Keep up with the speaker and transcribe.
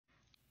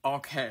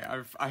Okay,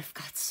 I've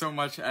got so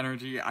much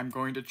energy. I'm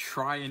going to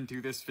try and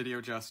do this video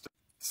justice.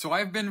 So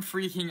I've been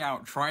freaking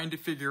out trying to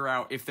figure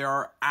out if there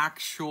are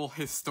actual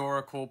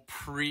historical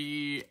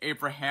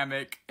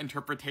pre-Abrahamic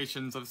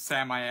interpretations of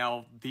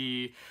Samael,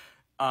 the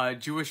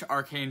Jewish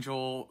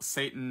archangel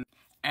Satan,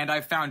 and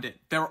I found it.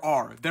 There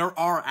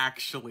are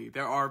actually.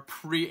 There are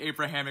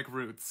pre-Abrahamic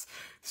roots.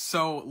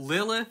 So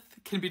Lilith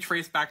can be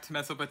traced back to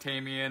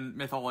Mesopotamian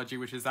mythology,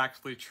 which is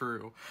actually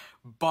true.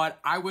 But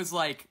I was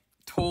like,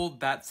 told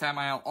that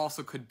Samael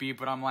also could be,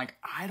 but I'm like,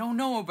 I don't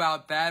know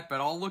about that,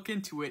 but I'll look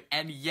into it.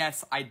 And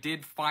yes, I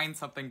did find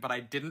something, but I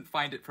didn't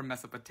find it from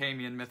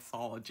Mesopotamian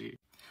mythology.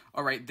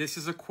 Alright, this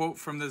is a quote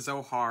from the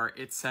Zohar.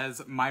 It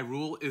says, "My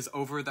rule is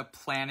over the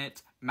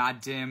planet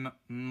Madim,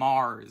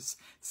 Mars."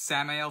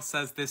 Samael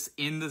says this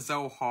in the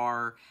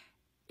Zohar.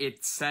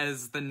 It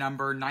says the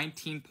number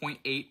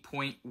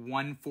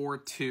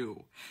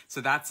 19.8.142.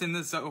 So that's in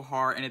the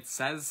Zohar, and it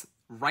says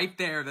right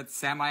there that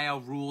Samael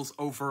rules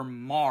over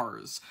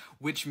Mars,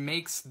 which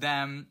makes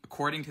them,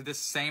 according to this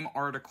same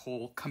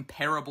article,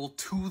 comparable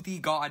to the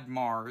god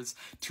Mars,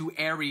 to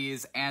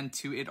Ares, and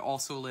to, it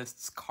also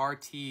lists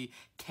Karti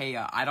Kea.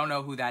 I don't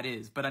know who that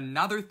is, but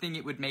another thing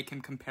it would make him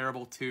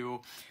comparable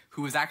to,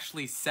 who is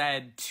actually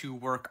said to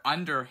work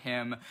under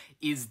him,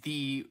 is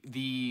the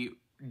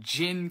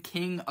Jinn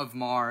king of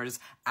Mars,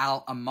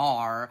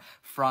 Al-Amar,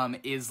 from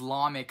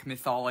Islamic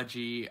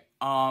mythology.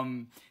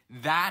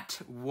 That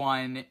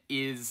one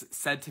is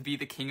said to be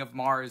the king of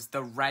Mars,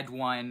 the red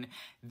one,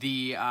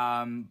 the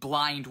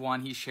blind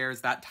one. He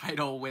shares that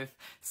title with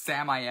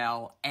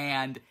Samael,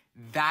 and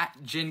that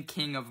Jinn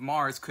king of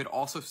Mars could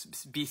also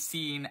be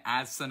seen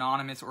as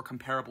synonymous or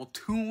comparable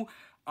to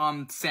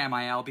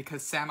Samael,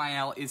 because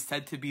Samael is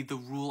said to be the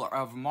ruler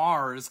of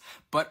Mars,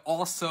 but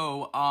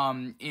also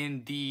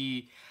in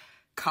the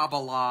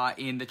Kabbalah,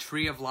 in the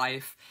Tree of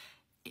Life,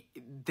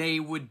 they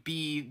would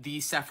be the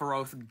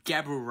Sephiroth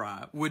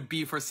Geburah, would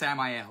be for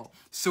Samael.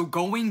 So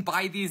going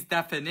by these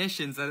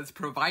definitions that is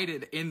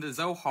provided in the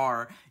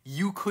Zohar,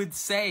 you could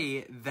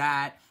say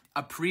that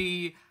a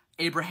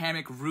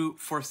pre-Abrahamic root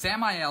for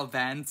Samael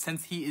then,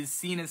 since he is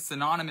seen as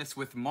synonymous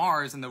with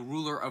Mars and the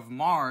ruler of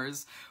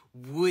Mars,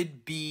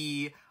 would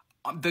be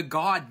the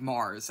god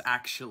Mars,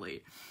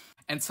 actually.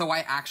 And so I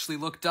actually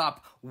looked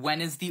up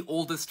when is the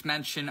oldest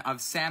mention of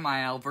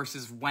Samael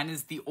versus when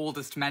is the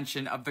oldest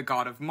mention of the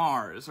god of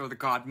Mars, or the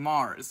god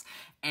Mars.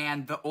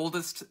 And the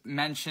oldest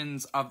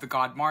mentions of the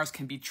god Mars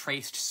can be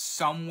traced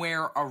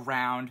somewhere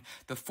around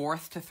the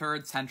 4th to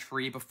 3rd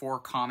century before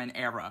Common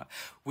Era,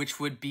 which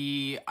would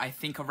be, I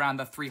think, around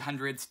the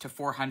 300s to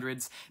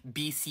 400s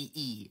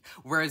BCE.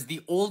 Whereas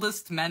the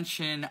oldest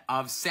mention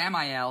of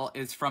Samael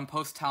is from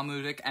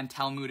post-Talmudic and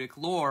Talmudic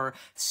lore,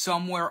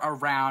 somewhere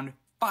around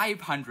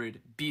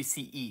 500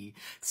 BCE.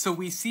 So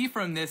we see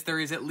from this there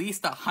is at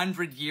least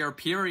 100-year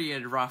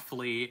period,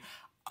 roughly,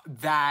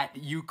 that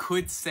you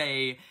could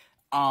say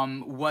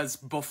was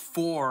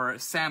before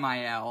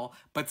Samael,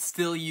 but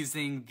still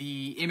using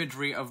the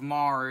imagery of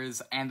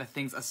Mars and the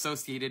things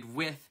associated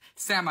with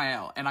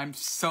Samael. And I'm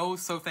so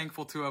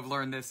thankful to have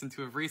learned this and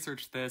to have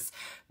researched this,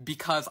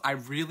 because I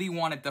really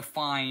wanted to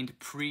find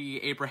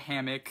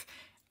pre-Abrahamic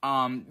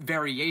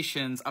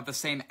variations of the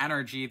same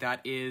energy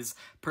that is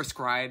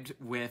prescribed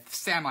with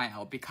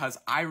Samael, because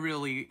I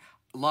really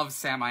love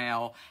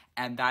Samael,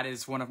 and that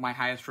is one of my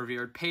highest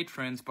revered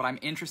patrons, but I'm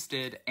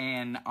interested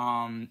in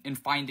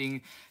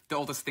finding the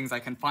oldest things I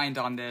can find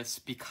on this,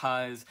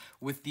 because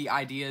with the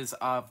ideas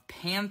of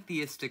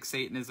pantheistic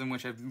Satanism,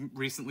 which I've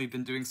recently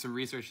been doing some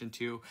research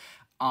into,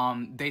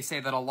 they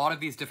say that a lot of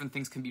these different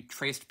things can be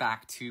traced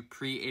back to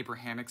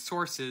pre-Abrahamic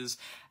sources,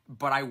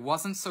 but I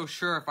wasn't so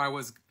sure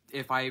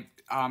if I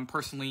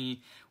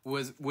personally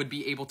would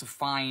be able to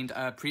find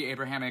a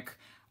pre-Abrahamic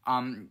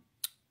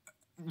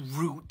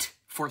root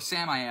for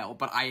Samael,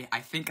 but I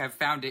think I've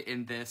found it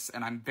in this,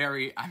 and I'm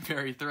very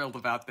thrilled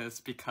about this,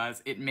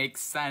 because it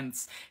makes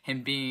sense,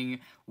 him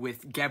being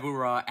with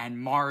Geburah and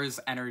Mars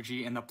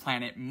energy in the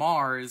planet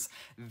Mars,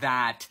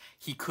 that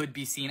he could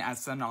be seen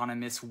as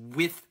synonymous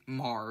with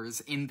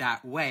Mars in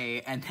that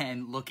way, and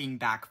then looking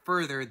back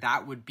further,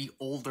 that would be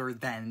older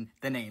than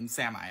the name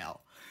Samael.